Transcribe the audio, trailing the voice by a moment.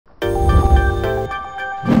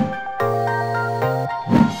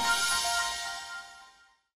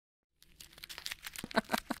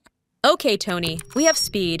Okay, Tony, we have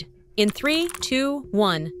speed. In 3, 2,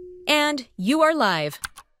 1. And you are live.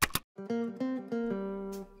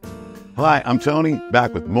 Hi, I'm Tony,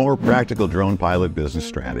 back with more practical drone pilot business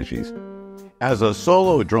strategies. As a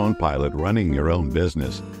solo drone pilot running your own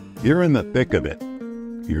business, you're in the thick of it.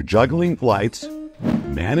 You're juggling flights,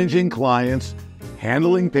 managing clients,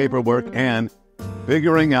 handling paperwork, and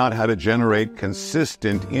figuring out how to generate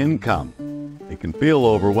consistent income. It can feel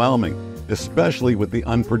overwhelming, especially with the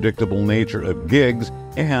unpredictable nature of gigs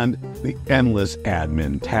and the endless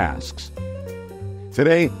admin tasks.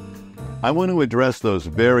 Today, I want to address those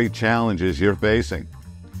very challenges you're facing.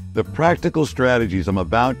 The practical strategies I'm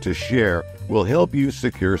about to share will help you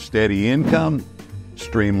secure steady income,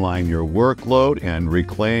 streamline your workload, and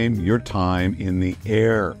reclaim your time in the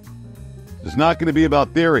air. It's not going to be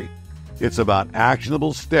about theory. It's about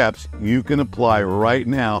actionable steps you can apply right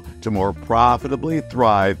now to more profitably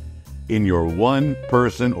thrive in your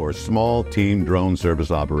one-person or small team drone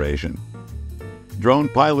service operation. Drone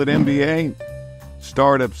Pilot MBA,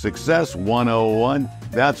 Startup Success 101,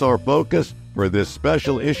 that's our focus for this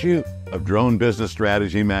special issue of Drone Business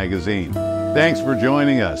Strategy magazine. Thanks for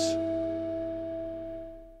joining us.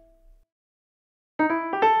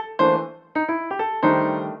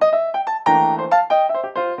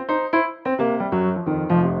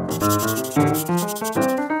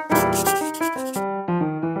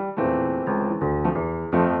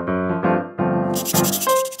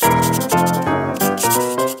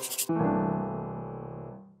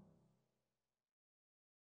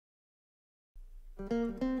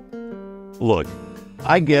 Look,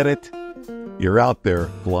 I get it. You're out there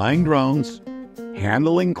flying drones,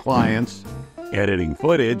 handling clients, editing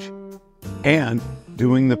footage, and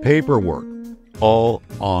doing the paperwork, all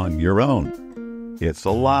on your own. It's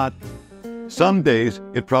a lot. Some days,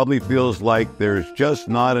 it probably feels like there's just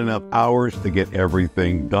not enough hours to get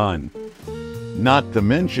everything done. Not to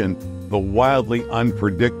mention the wildly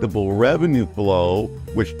unpredictable revenue flow,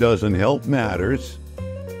 which doesn't help matters.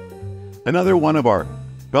 Another one of our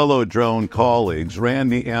fellow drone colleagues,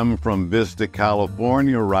 Randy M. from Vista,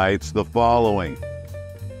 California, writes the following.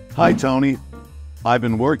 Hi, Tony. I've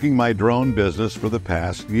been working my drone business for the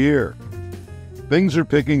past year. Things are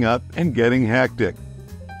picking up and getting hectic.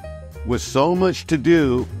 With so much to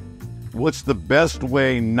do, what's the best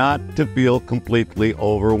way not to feel completely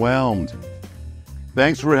overwhelmed?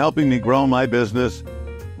 Thanks for helping me grow my business,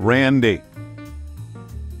 Randy.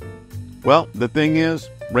 Well, the thing is,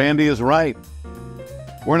 Randy is right.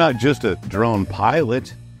 We're not just a drone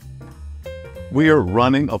pilot. We are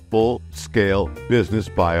running a full-scale business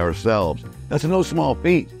by ourselves. That's no small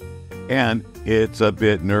feat, and it's a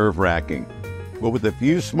bit nerve-wracking. But with a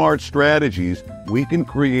few smart strategies, we can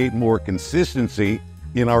create more consistency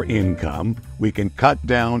in our income. We can cut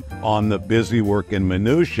down on the busy work and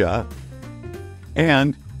minutia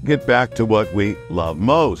and get back to what we love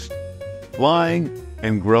most, flying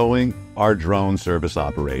and growing our drone service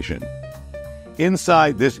operation.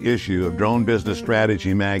 Inside this issue of Drone Business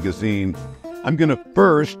Strategy magazine, I'm going to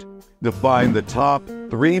first define the top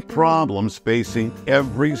 3 problems facing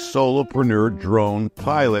every solopreneur drone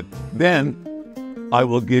pilot. Then, I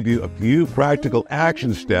will give you a few practical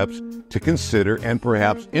action steps to consider and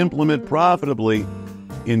perhaps implement profitably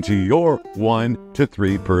into your 1 to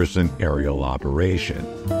 3 person aerial operation.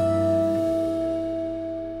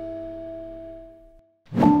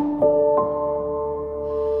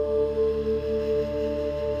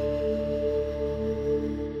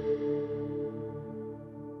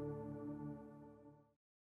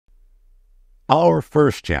 Our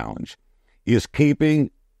first challenge is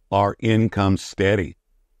keeping our income steady.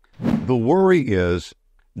 The worry is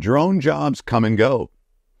drone jobs come and go,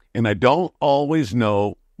 and I don't always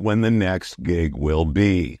know when the next gig will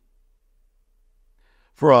be.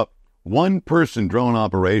 For a one-person drone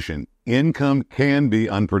operation, income can be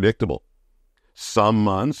unpredictable. Some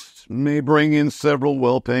months may bring in several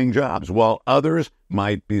well-paying jobs, while others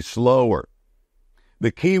might be slower.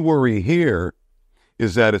 The key worry here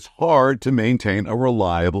is that it's hard to maintain a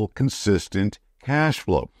reliable, consistent cash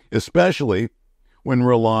flow, especially when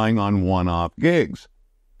relying on one-off gigs.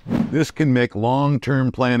 This can make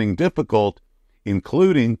long-term planning difficult,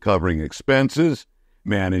 including covering expenses,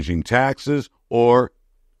 managing taxes, or,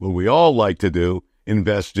 what we all like to do,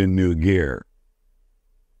 invest in new gear.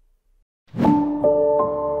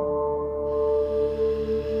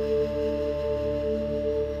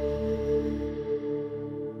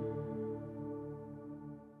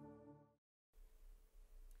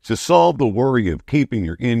 To solve the worry of keeping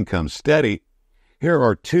your income steady, here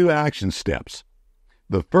are 2 action steps.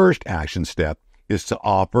 The first action step is to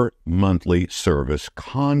offer monthly service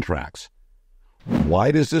contracts.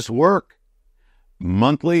 Why does this work?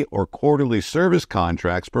 Monthly or quarterly service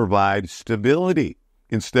contracts provide stability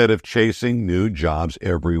instead of chasing new jobs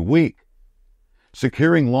every week.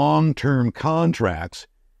 Securing long-term contracts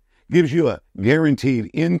gives you a guaranteed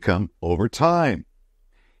income over time.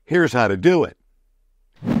 Here's how to do it.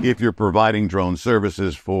 If you're providing drone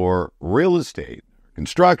services for real estate,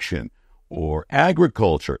 construction, or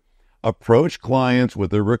agriculture, approach clients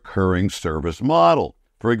with a recurring service model.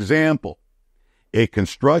 For example, a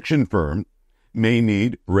construction firm may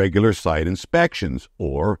need regular site inspections,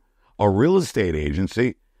 or a real estate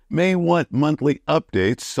agency may want monthly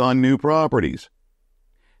updates on new properties.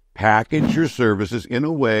 Package your services in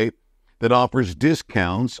a way that offers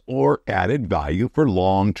discounts or added value for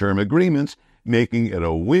long-term agreements, making it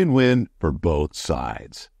a win-win for both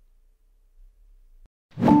sides.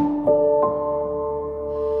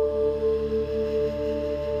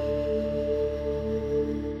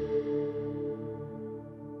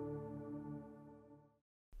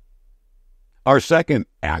 Our second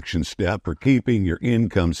action step for keeping your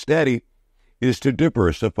income steady is to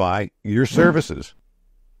diversify your services.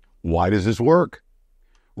 Why does this work?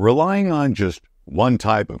 Relying on just one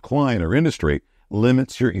type of client or industry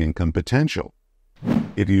limits your income potential.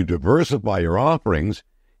 If you diversify your offerings,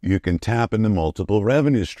 you can tap into multiple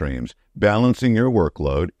revenue streams, balancing your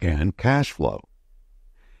workload and cash flow.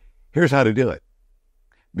 Here's how to do it.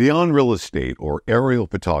 Beyond real estate or aerial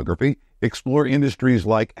photography, explore industries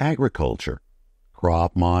like agriculture,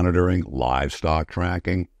 crop monitoring, livestock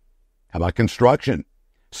tracking. How about construction,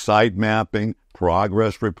 site mapping,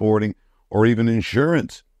 progress reporting, or even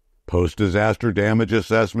insurance, post-disaster damage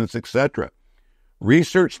assessments, etc.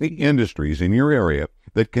 Research the industries in your area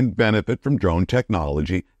that can benefit from drone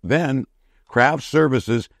technology, then craft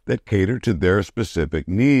services that cater to their specific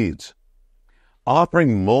needs.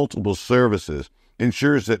 Offering multiple services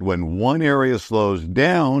ensures that when one area slows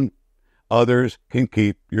down, others can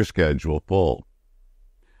keep your schedule full.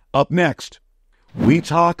 Up next, we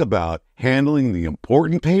talk about handling the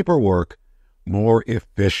important paperwork more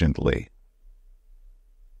efficiently.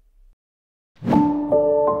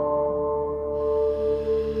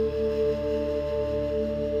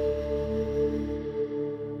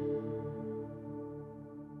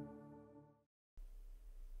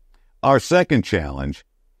 Our second challenge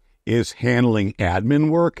is handling admin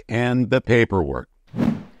work and the paperwork.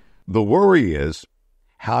 The worry is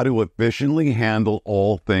how to efficiently handle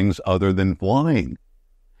all things other than flying.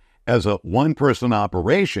 As a one-person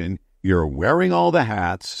operation, you're wearing all the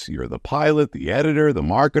hats. You're the pilot, the editor, the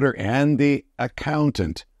marketer, and the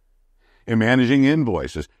accountant. In managing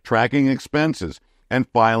invoices, tracking expenses, and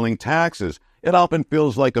filing taxes, it often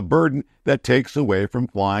feels like a burden that takes away from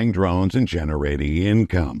flying drones and generating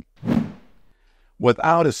income.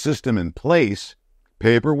 Without a system in place,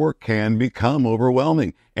 paperwork can become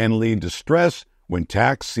overwhelming and lead to stress when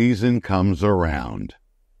tax season comes around.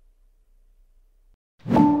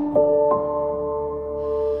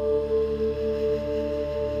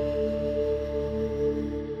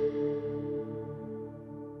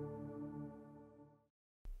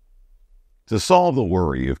 To solve the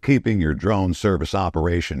worry of keeping your drone service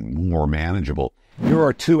operation more manageable, here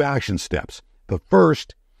are 2 action steps. The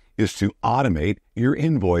first is to automate your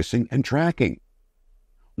invoicing and tracking.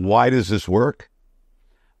 Why does this work?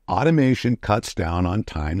 Automation cuts down on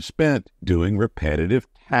time spent doing repetitive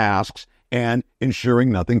tasks and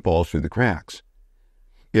ensuring nothing falls through the cracks.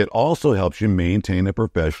 It also helps you maintain a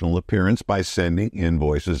professional appearance by sending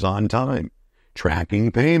invoices on time,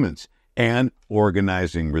 tracking payments, and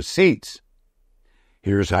organizing receipts.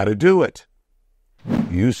 Here's how to do it.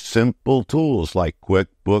 Use simple tools like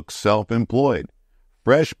QuickBooks Self-Employed,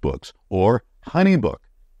 FreshBooks, or HoneyBook.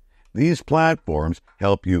 These platforms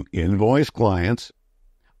help you invoice clients,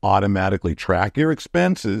 automatically track your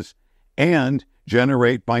expenses, and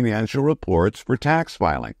generate financial reports for tax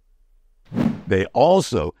filing. They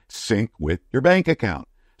also sync with your bank account,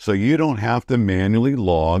 so you don't have to manually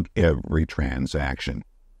log every transaction.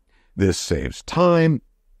 This saves time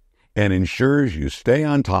and ensures you stay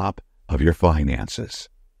on top of your finances.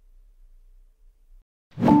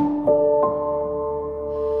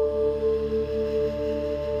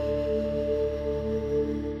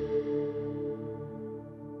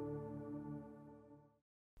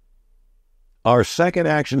 Our second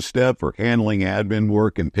action step for handling admin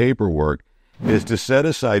work and paperwork is to set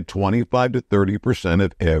aside 25 to 30%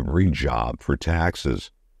 of every job for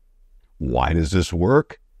taxes. Why does this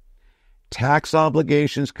work? Tax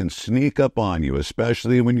obligations can sneak up on you,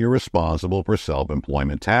 especially when you're responsible for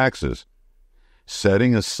self-employment taxes.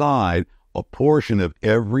 Setting aside a portion of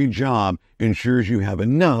every job ensures you have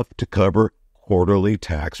enough to cover quarterly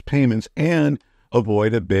tax payments and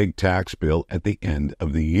avoid a big tax bill at the end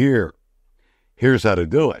of the year. Here's how to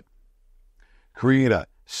do it. Create a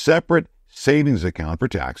separate savings account for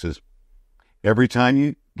taxes. Every time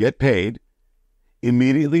you get paid,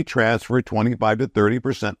 immediately transfer 25 to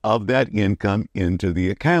 30% of that income into the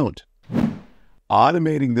account.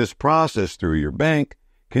 Automating this process through your bank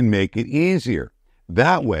can make it easier.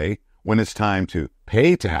 That way, when it's time to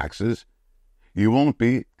pay taxes, you won't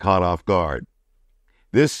be caught off guard.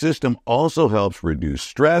 This system also helps reduce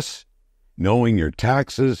stress, knowing your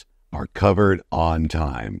taxes are covered on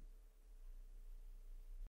time.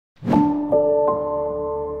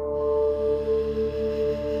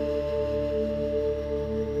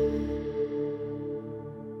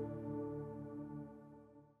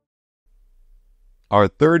 Our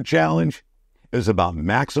third challenge is about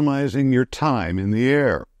maximizing your time in the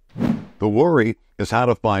air. The worry is how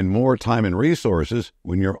to find more time and resources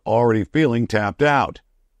when you're already feeling tapped out.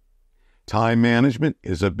 Time management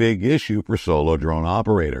is a big issue for solo drone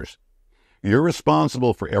operators. You're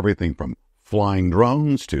responsible for everything from flying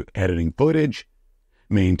drones to editing footage,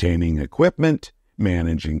 maintaining equipment,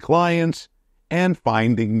 managing clients, and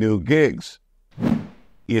finding new gigs.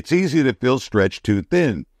 It's easy to feel stretched too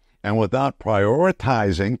thin, and without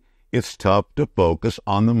prioritizing, it's tough to focus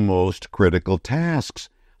on the most critical tasks,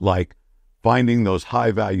 like finding those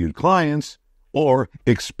high-valued clients or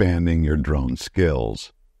expanding your drone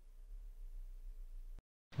skills.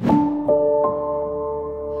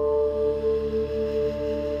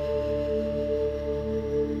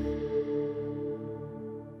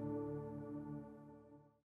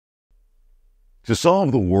 To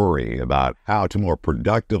solve the worry about how to more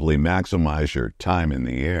productively maximize your time in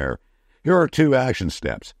the air, here are 2 action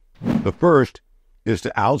steps. The first is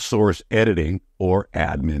to outsource editing or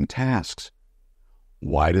admin tasks.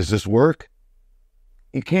 Why does this work?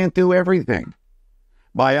 You can't do everything.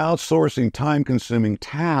 By outsourcing time-consuming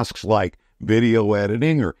tasks like video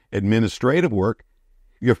editing or administrative work,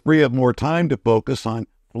 you free up more time to focus on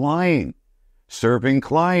flying, serving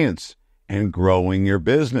clients, and growing your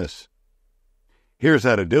business. Here's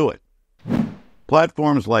how to do it.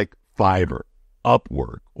 Platforms like Fiverr,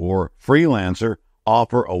 Upwork, or Freelancer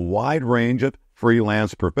offer a wide range of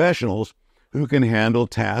freelance professionals who can handle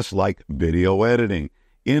tasks like video editing,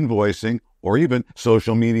 invoicing, or even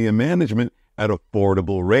social media management at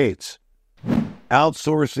affordable rates.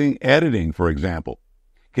 Outsourcing editing, for example,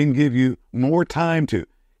 can give you more time to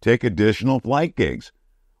take additional flight gigs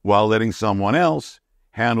while letting someone else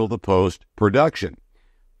handle the post-production.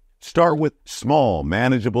 Start with small,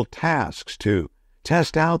 manageable tasks to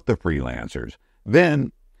test out the freelancers.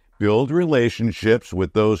 Then, build relationships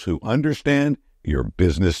with those who understand your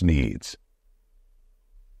business needs.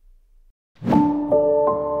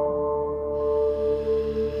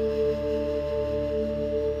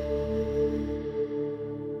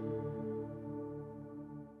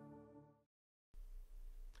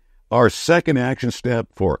 Our second action step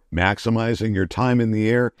for maximizing your time in the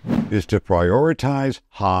air is to prioritize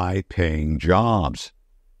high-paying jobs.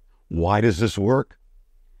 Why does this work?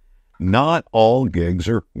 Not all gigs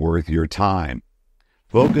are worth your time.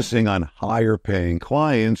 Focusing on higher-paying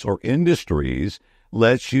clients or industries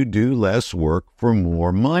lets you do less work for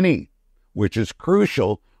more money, which is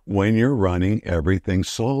crucial when you're running everything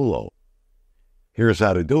solo. Here's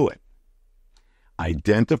how to do it.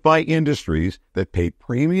 Identify industries that pay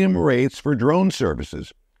premium rates for drone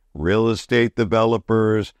services. Real estate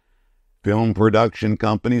developers, film production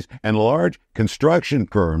companies, and large construction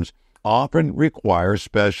firms often require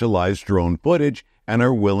specialized drone footage and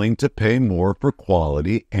are willing to pay more for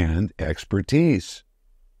quality and expertise.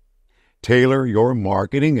 Tailor your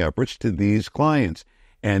marketing efforts to these clients,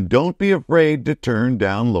 and don't be afraid to turn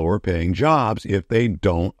down lower-paying jobs if they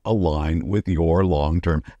don't align with your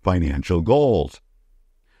long-term financial goals.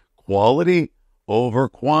 Quality over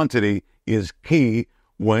quantity is key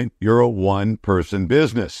when you're a one-person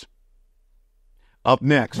business. Up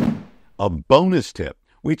next, a bonus tip.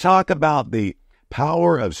 We talk about the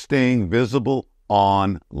power of staying visible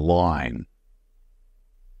online.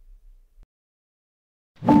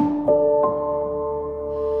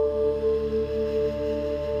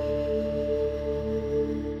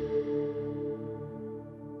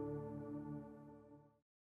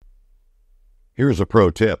 Here's a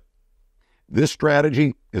pro tip. This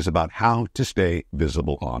strategy is about how to stay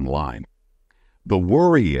visible online. The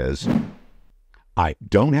worry is, I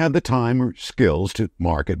don't have the time or skills to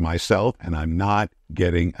market myself, and I'm not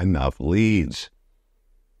getting enough leads.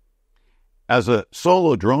 As a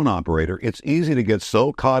solo drone operator, it's easy to get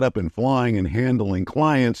so caught up in flying and handling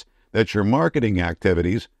clients that your marketing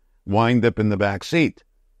activities wind up in the back seat.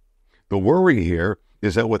 The worry here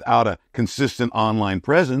is that without a consistent online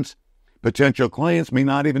presence, potential clients may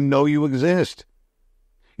not even know you exist.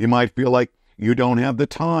 You might feel like you don't have the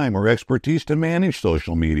time or expertise to manage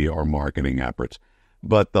social media or marketing efforts,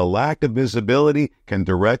 but the lack of visibility can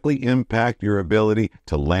directly impact your ability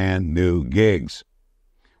to land new gigs.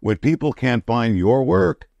 When people can't find your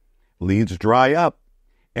work, leads dry up,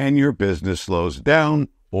 and your business slows down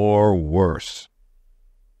or worse.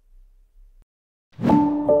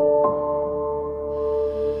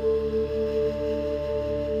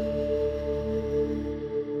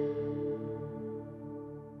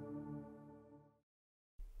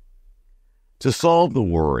 To solve the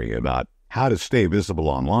worry about how to stay visible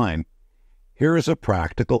online, here is a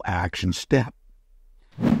practical action step.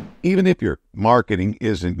 Even if your marketing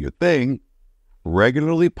isn't your thing,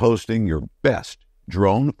 regularly posting your best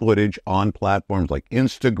drone footage on platforms like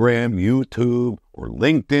Instagram, YouTube, or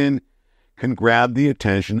LinkedIn can grab the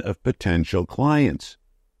attention of potential clients.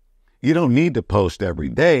 You don't need to post every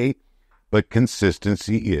day, but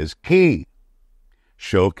consistency is key.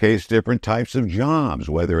 Showcase different types of jobs,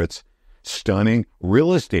 whether it's stunning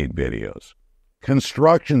real estate videos,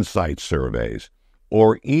 construction site surveys,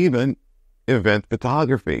 or even event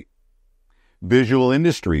photography. Visual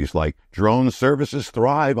industries like drone services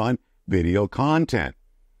thrive on video content,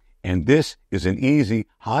 and this is an easy,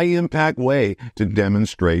 high-impact way to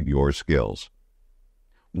demonstrate your skills.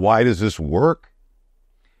 Why does this work?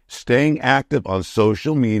 Staying active on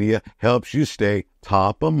social media helps you stay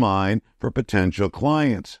top of mind for potential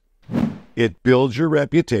clients. It builds your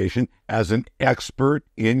reputation as an expert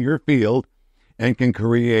in your field and can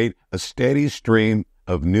create a steady stream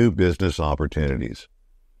of new business opportunities.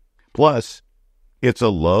 Plus, it's a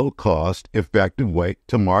low-cost, effective way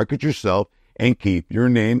to market yourself and keep your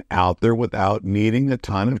name out there without needing a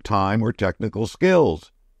ton of time or technical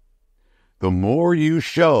skills. The more you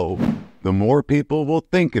show, the more people will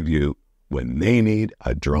think of you when they need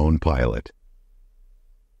a drone pilot.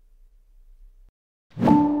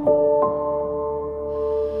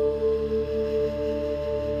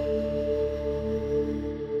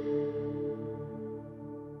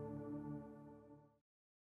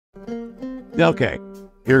 Okay,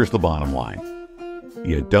 here's the bottom line.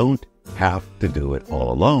 You don't have to do it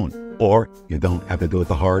all alone, or you don't have to do it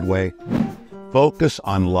the hard way. Focus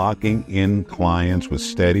on locking in clients with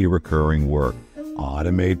steady recurring work.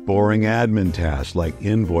 Automate boring admin tasks like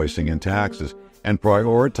invoicing and taxes, and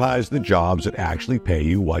prioritize the jobs that actually pay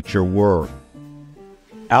you what you're worth.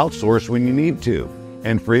 Outsource when you need to,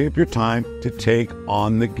 and free up your time to take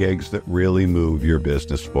on the gigs that really move your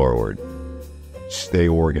business forward. Stay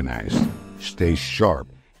organized, stay sharp,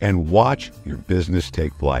 and watch your business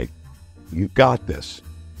take flight. You've got this,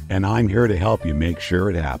 and I'm here to help you make sure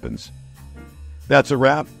it happens. That's a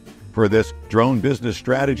wrap for this Drone Business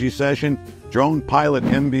Strategy session, Drone Pilot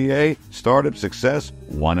MBA Startup Success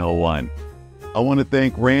 101. I want to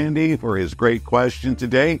thank Randy for his great question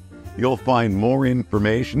today. You'll find more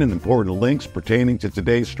information and important links pertaining to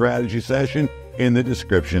today's strategy session in the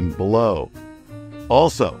description below.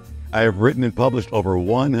 Also, I have written and published over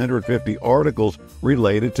 150 articles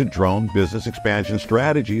related to drone business expansion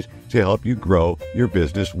strategies to help you grow your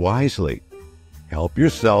business wisely. Help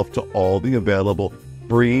yourself to all the available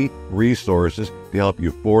free resources to help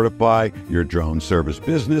you fortify your drone service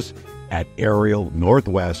business at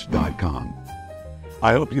aerialnorthwest.com.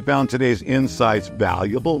 I hope you found today's insights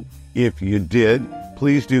valuable. If you did,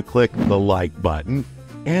 please do click the like button,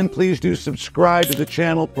 and please do subscribe to the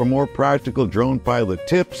channel for more practical drone pilot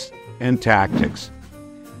tips and tactics.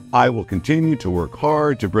 I will continue to work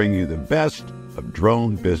hard to bring you the best of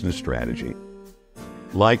drone business strategy.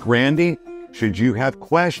 Like Randy, should you have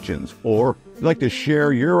questions or like to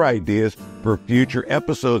share your ideas for future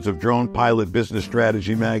episodes of Drone Pilot Business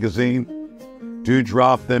Strategy Magazine, do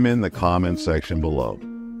drop them in the comments section below.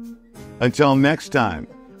 Until next time,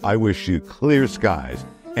 I wish you clear skies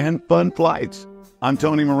and fun flights. I'm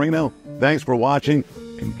Tony Marino. Thanks for watching,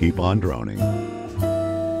 and keep on droning.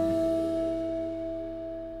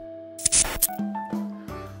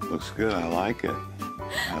 Looks good. I like it.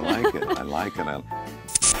 I like it. I like it.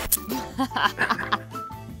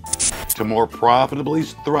 To more profitably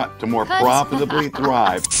thrive.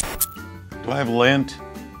 Do I have lint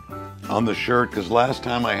on the shirt? Because last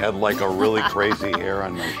time I had like a really crazy hair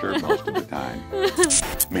on my shirt most of the time.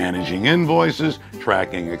 Managing invoices,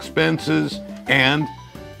 tracking expenses, and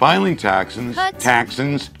filing taxes.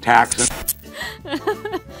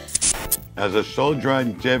 As a soldier,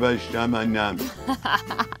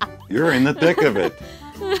 you're in the thick of it.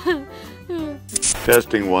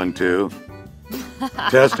 Testing 1, 2.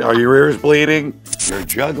 Test. Are your ears bleeding? You're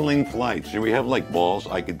juggling flights. Do we have like balls?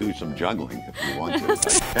 I could do some juggling if you want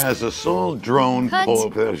to. As a sole drone,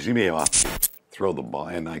 throw the ball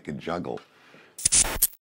and I could juggle. If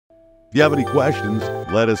you have any questions,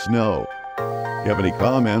 let us know. If you have any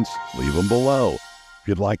comments, leave them below. If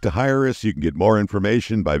you'd like to hire us, you can get more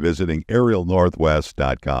information by visiting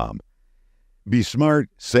aerialnorthwest.com. Be smart,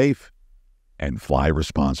 safe, and fly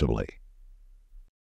responsibly.